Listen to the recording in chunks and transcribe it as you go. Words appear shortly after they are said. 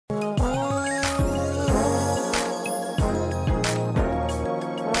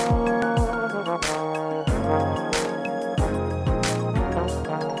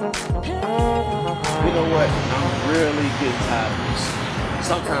you know what? I'm really getting tired of this.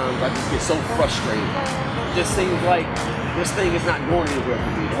 Sometimes I just get so frustrated. It just seems like this thing is not going anywhere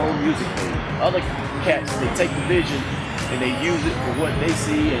for me, the whole music thing. Other cats, they take the vision and they use it for what they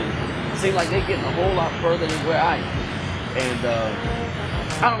see, and it seems like they're getting a whole lot further than where I am. And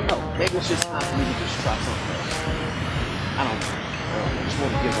I don't know, maybe it's just time for me to just try something else. I don't know. I just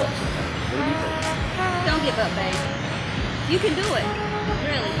want to give up sometimes. What do you think? Don't give up, babe. You can do it.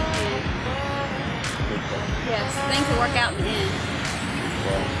 Really, you can. Yes, things will work out in the end.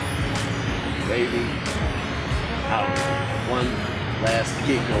 Well, maybe I'll one last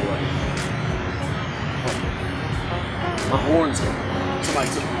gig go right. My horn's gone. Somebody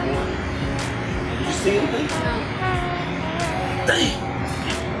took my horn. Did you see anything? No. Dang.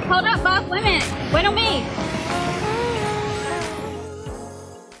 Hold up, Buck. Wait a minute. Wait on me.